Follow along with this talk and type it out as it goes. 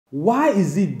why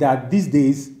is it that these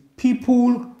days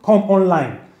people come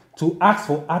online to ask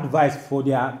for advice for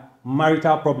their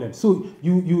marital problems? So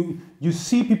you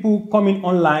see people coming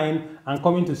online and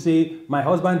coming to say, my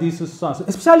husband did so and so,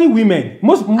 especially women.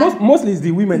 Mostly it's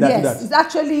the women that do that. Yes, it's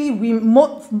actually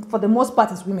for the most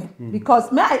part it's women.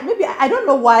 Because maybe I don't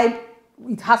know why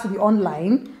it has to be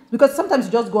online, because sometimes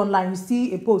you just go online, you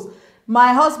see a post,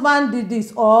 my husband did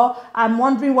this, or I'm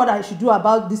wondering what I should do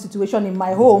about this situation in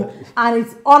my home, and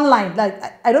it's online. Like,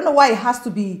 I don't know why it has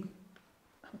to be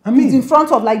in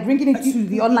front of, like, bringing it to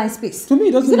the online space. To me,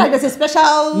 it doesn't. Is it like there's a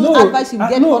special advice you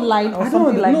get online or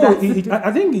something like that?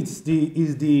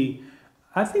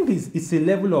 I think it's a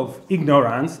level of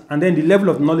ignorance, and then the level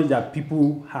of knowledge that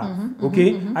people have.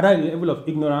 Either the level of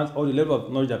ignorance or the level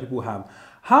of knowledge that people have.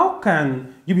 How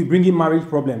can you be bringing marriage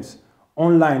problems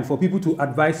online for people to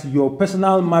advise your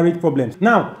personal marriage problems?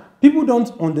 Now, people don't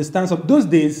understand. So those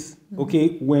days,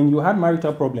 when you had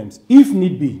marital problems, if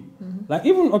need be, like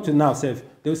even up to now,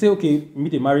 they'll say, okay,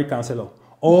 meet a marriage counselor.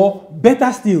 Or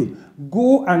better still,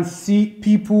 go and see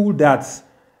people that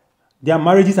their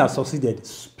marriages have succeeded.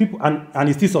 People and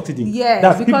it's still succeeding. Yeah,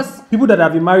 that's because people that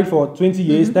have been married for 20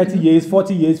 years, 30 years,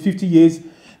 40 years, 50 years.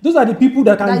 Those are the people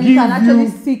that can you can actually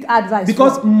seek advice.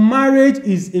 Because marriage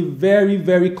is a very,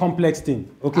 very complex thing.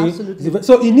 Okay. Absolutely.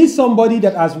 So it needs somebody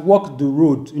that has walked the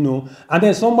road, and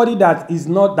then somebody that is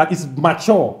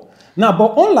mature. Now,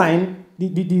 but online,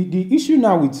 the issue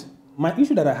now with my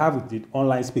issue that I have with the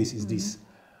online space is this.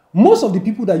 Most of the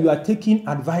people that you are taking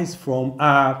advice from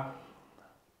are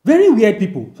very weird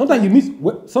people. Sometimes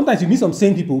you meet some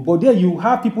sane people, but there you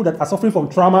have people that are suffering from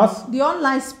traumas. The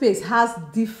online space has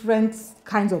different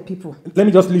kinds of people. Let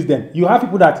me just list them. You have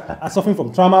people that are suffering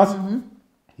from traumas.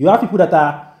 You have people that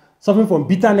are suffering from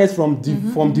bitterness from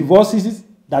divorces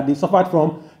that they suffered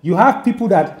from. You have people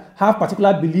that have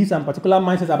particular beliefs and particular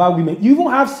mindsets about women. You even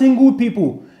have single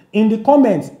people in the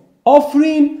comments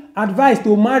offering advice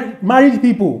to married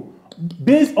people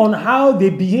based on how they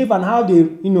behave and how they,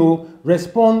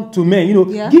 respond to men,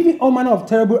 giving all manner of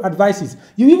terrible advices.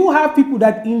 You even have people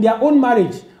that in their own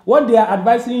marriage, what they are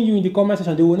advising you in the comment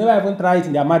section, they will never even try it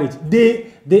in their marriage.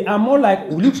 They are more like,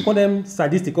 will you call them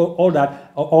sadistic or all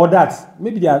that, or that.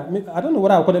 Maybe they are, I don't know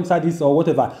what I would call them sadists or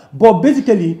whatever. But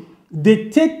basically, they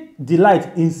take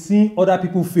delight in seeing other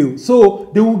people fail.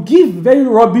 So they will give very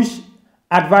rubbish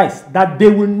advice that they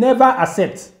will never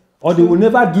accept or they will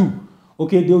never do.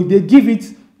 Okay, they give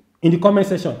it in the comment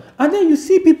section. And then you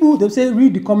see people, they'll say,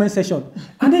 read the comment section.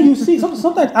 And then you see,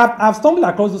 sometimes I've stumbled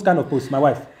across those kind of posts, my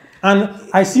wife. And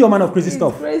I see a man of crazy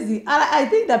stuff. It's crazy. And I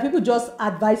think that people just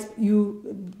advise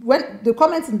you, when the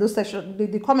comments in those section,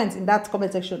 the comments in that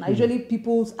comment section are usually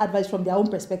people's advice from their own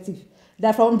perspective.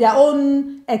 They're from their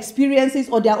own experiences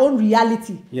or their own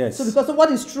reality. Yes. So because what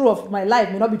is true of my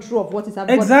life may not be true of what is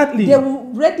happening. Exactly. They will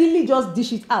readily just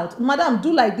dish it out. Madam,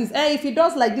 do like this. Hey, if he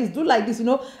does like this, do like this,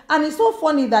 And it's so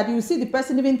funny that you see the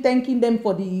person even thanking them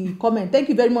for the comment. Thank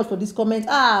you very much for this comment.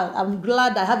 I'm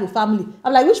glad I have a family.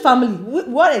 I'm like, which family?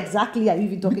 What exactly are you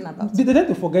even talking about? They tend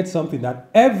to forget something, that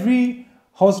every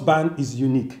husband is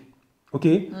unique.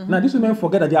 Okay. Now these women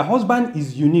forget that their husband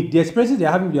is unique. The experiences they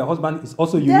are having with their husband is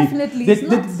also unique. Definitely,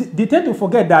 they tend to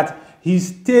forget that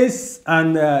his tastes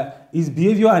and his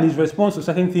behavior and his response to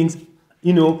certain things,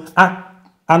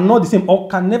 are not the same or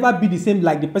can never be the same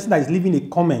like the person that is leaving a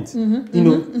comment,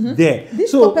 there.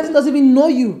 This person doesn't even know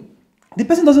you. The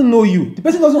person doesn't know you. The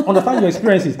person doesn't understand your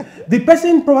experiences. The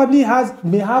person probably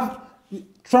may have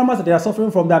traumas that they are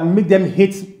suffering from that make them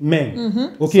hate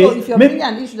men. Okay. So if you're bringing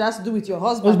an issue that has to do with your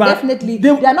husband, definitely they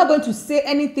are not going to say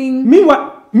anything.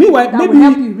 Meanwhile, that will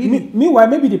help you, really. Meanwhile,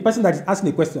 maybe the person that is asking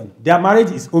a question, their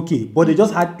marriage is okay, but they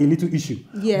just had a little issue.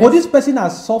 Yes. But this person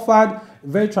has suffered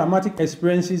very traumatic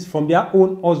experiences from their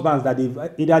own husbands that they've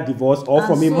either divorced or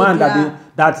from a man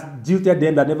that jilted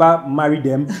them, that never married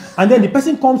them. And then the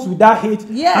person comes with that hate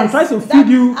and tries to feed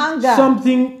you anger,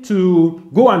 something to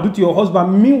go and do to your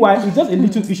husband. Meanwhile, it's just a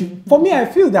little issue. For me, I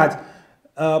feel that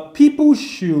people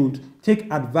should take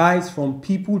advice from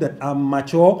people that are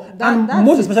mature and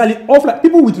most especially offline,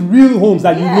 people with real homes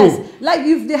that you know. Like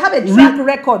if they have a track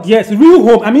record. Yes, real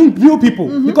home. I mean real people.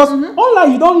 Because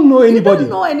online you don't know anybody. You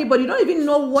don't know anybody. You don't even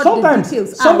know what sometimes the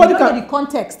details are. You don't know the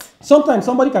context. Sometimes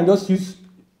somebody can just use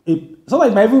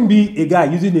sometimes it might even be a guy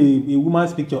using a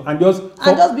woman's picture and just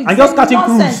catching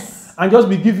cruise and just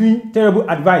be giving terrible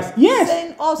advice. Yes.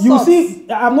 Saying all you sorts. See,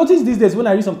 I've noticed these days when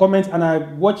I read some comments and I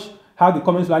watch how the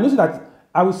comments were, I noticed that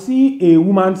I will see a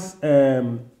woman's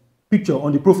picture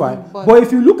on the profile, but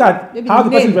if you look at how the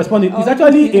person is responding, it's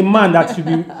actually a man that should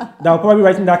be that will probably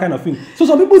writing that kind of thing. So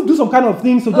some people do some kind of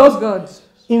things to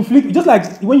inflict, just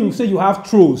like when you say you have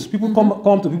trolls, people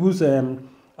come to people's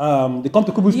they come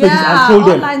to people's pages and troll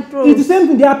them. Trolls. It's the same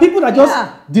thing. There are people that just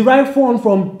derive fun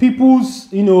from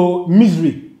people's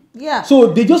misery. Yeah. So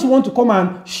they just want to come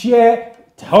and share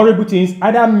horrible things,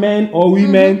 either men or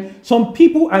women. Some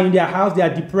people are in their house, they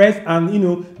are depressed, and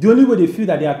the only way they feel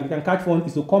that they can catch fun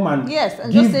is to come and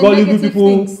give gullible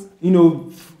people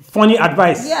funny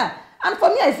advice. Yeah. And for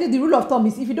me, I feel the rule of thumb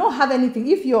is if you don't have anything,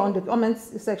 if you're on the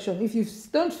comments section, if you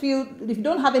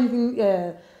don't have anything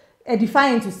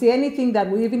edifying to say, anything that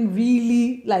will even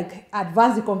really like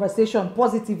advance the conversation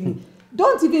positively,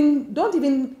 don't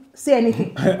even say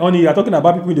anything. Only you're talking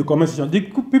about people in the comment section. The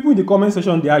people in the comment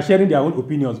section, they are sharing their own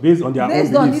opinions based on their own beliefs.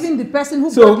 Based on even the person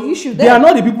who brought the issue. They are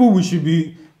not the people we should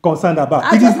be concerned about.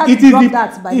 It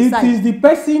is the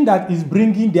person that is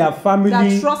bringing their family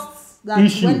that trusts that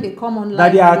issue, when they come online,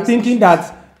 that they are thinking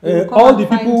that all the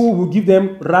people will give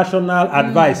them rational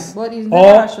advice, or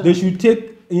rational. They should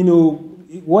take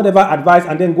whatever advice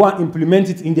and then go and implement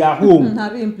it in their home.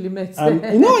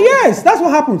 Yes, that's what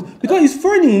happens. Because it's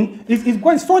funny, it's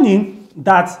quite funny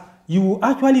that you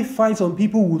actually find some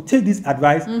people who take this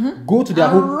advice, go to their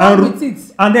home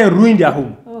and then ruin their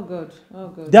home. Oh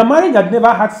God. Their marriage had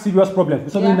never had serious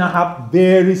problems. Some now have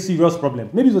very serious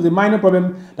problems. Maybe it was a minor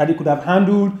problem that they could have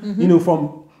handled,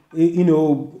 from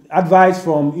advice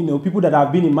from people that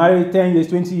have been in marriage 10 years,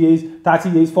 20 years, 30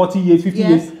 years, 40 years, 50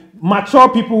 years. Mature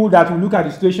people that will look at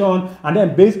the situation and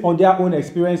then based on their own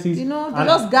experiences, they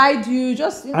just guide you,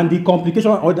 and the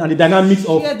complication and the dynamics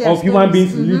of human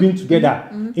beings living together.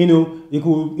 It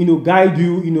could guide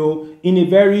you, in a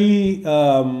very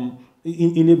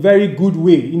in a very good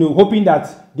way, hoping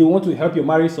that they want to help your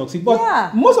marriage succeed.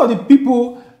 But most of the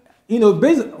people,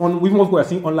 based on what we are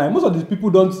seeing online, most of these people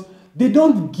don't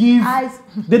give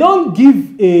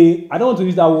a, I don't want to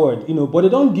use that word, but they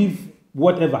don't give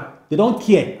whatever. They don't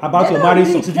care about your marriage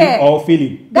succeeding or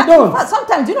failing. They don't.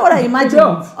 Sometimes, you know what I imagine?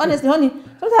 Honestly, honey,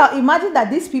 sometimes I imagine that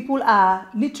these people are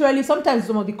literally, sometimes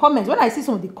some of the comments, when I see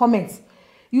some of the comments,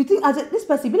 you think, as this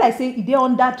person, be like saying, they're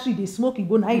on that tree, they smoke, you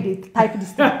go, now they type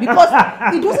this thing. Because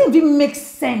it doesn't even make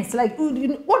sense. Like,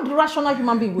 what rational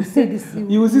human being would say this?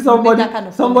 You will see somebody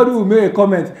who made a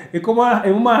comment. A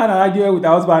woman had an argument with her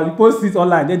husband, he posts it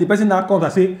online, then the person now comes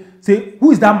and say,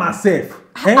 who is that man self?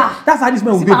 That's how this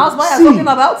man will be. Talking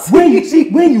about. When you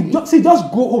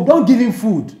just go home, don't give him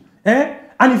food. And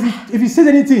if he says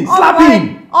anything, slap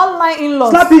him. Online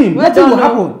in-laws. Slap him. Nothing will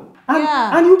happen.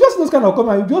 And you just those kind of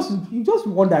comments, you just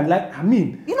wonder, like, I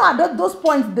mean, at those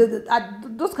points,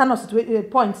 at those kind of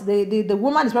points, the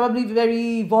woman is probably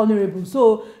very vulnerable.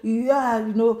 So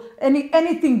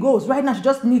anything goes. Right now, she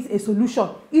just needs a solution.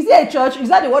 Is there a church? Is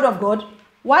that the word of God?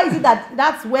 Why is it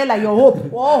that's where like your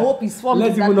hope? All hope is formed.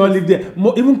 Let's even not live there.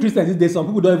 Even Christians these days, some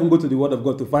people don't even go to the Word of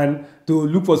God to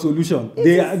look for solution.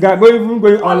 They are going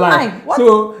online.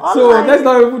 So let's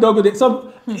not even go there.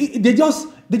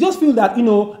 They just feel that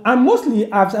and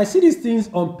mostly I see these things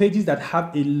on pages that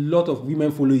have a lot of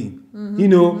women following.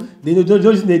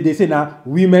 They say now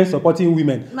women supporting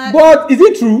women. But is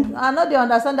it true? I know they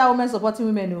understand that women supporting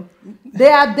women. They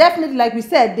are definitely, like we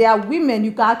said, they are women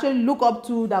you can actually look up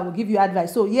to that will give you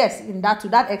advice. So yes, to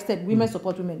that extent, women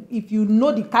support women. If you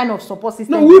know the kind of support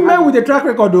system. No, women with a track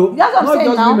record though. That's what I'm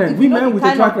saying now. Women with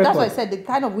a track record. That's what I said. The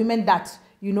kind of women that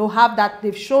have that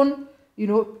they've shown.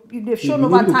 They've shown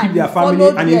over time. To keep their family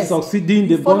and in succeeding,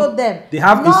 they follow them. They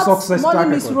have this success track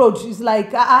record. Road. It's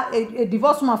like a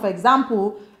divorced woman, for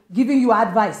example, giving you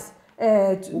advice.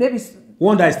 Maybe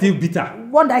one that is still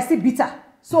bitter.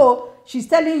 So she's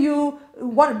telling you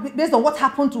based on what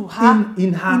happened to her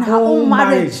in her own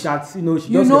marriage. That she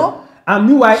and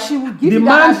meanwhile, the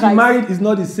man she married is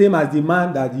not the same as the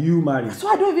man that you married. So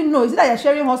I don't even know. Is it that you're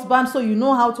sharing husband, so you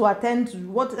know how to attend to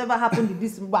whatever happened if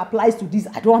this applies to this?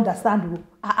 I don't understand.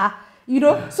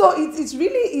 So it's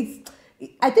really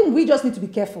I think we just need to be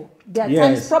careful. There are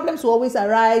times problems will always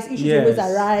arise, issues will always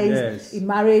arise in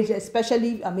marriage,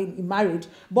 especially in marriage.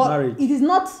 But it is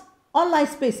not online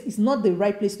space. Is not the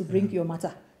right place to bring your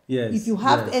matter. Yes, if you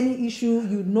have any issue,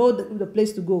 the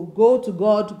place to go. Go to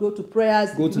God, go to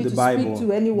prayers, go to the Bible, speak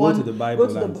to anyone, go to the Bible,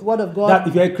 go to the Word of God. That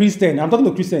if you're a Christian, I'm talking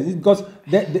to Christians, because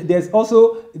there's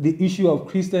also the issue of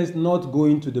Christians not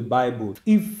going to the Bible.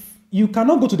 If you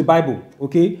cannot go to the Bible,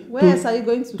 okay? Where else are you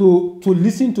going to? To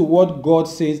listen to what God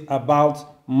says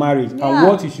about marriage and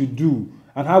what you should do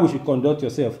and how we should conduct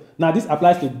yourself. Now, this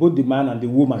applies to both the man and the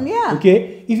woman. Yeah.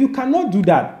 Okay? If you cannot do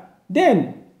that,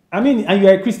 then, and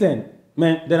you're a Christian,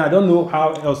 man, then I don't know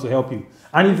how else to help you.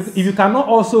 And if you cannot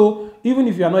also, even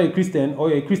if you are not a Christian or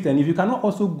you're a Christian, if you cannot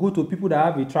also go to people that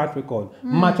have a track record,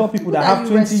 mature people that have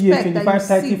 20 years, 25,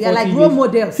 30, 40 they're like years, role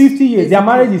models, 50 years, basically. their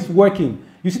marriage is working.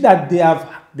 You see that they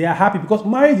are happy because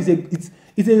marriage is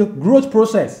it's a growth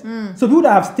process. So people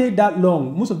that have stayed that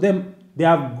long, most of them, they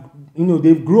have,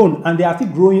 they've grown and they are still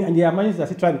growing and their marriages are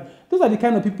still thriving. Those are the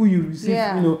kind of people you receive,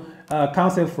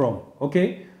 counsel from.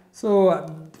 Okay, so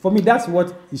for me, that's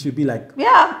what it should be like.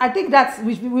 Yeah, I think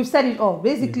we've said it all.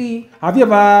 Basically, have you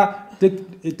ever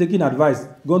taken advice,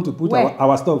 gone to put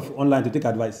our stuff online to take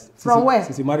advice? From where?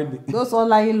 Since you married me. Those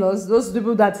online in-laws, those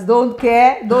people that don't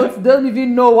care, don't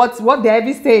even know what they're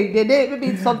even saying.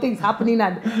 Maybe something's happening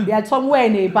and they are somewhere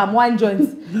in a palm wine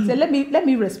joint. Say, let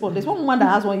me respond. There's one woman that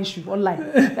has one issue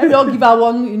online. Let me all give her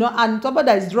one, and somebody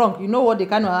that is drunk, you know what the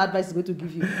kind of advice is going to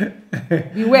give you.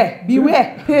 Beware.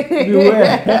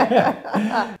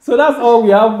 So that's all we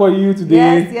have for you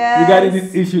today regarding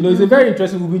this issue. It's a very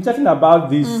interesting. We've been chatting about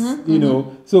this,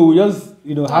 so we just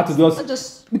had to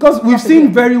just because we've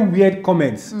seen very weird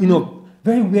comments,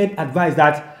 very weird advice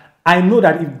that I know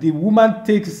that if the woman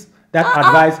takes that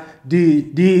advice,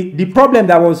 the problem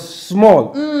that was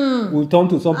small will turn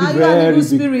to something very big.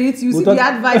 Spirit, you see the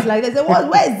advice like they say,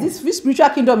 where is this spiritual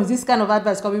kingdom? Is this kind of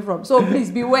advice coming from? So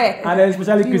please beware. And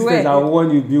especially Christians, I warn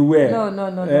you, beware.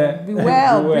 No. Beware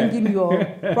of bringing your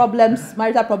problems,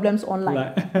 marital problems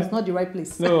online. It's not the right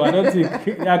place. No, I don't think.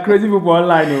 There are crazy people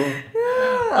online.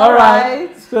 All right.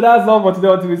 So that's all for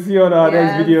today. Until we see you on our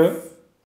next video.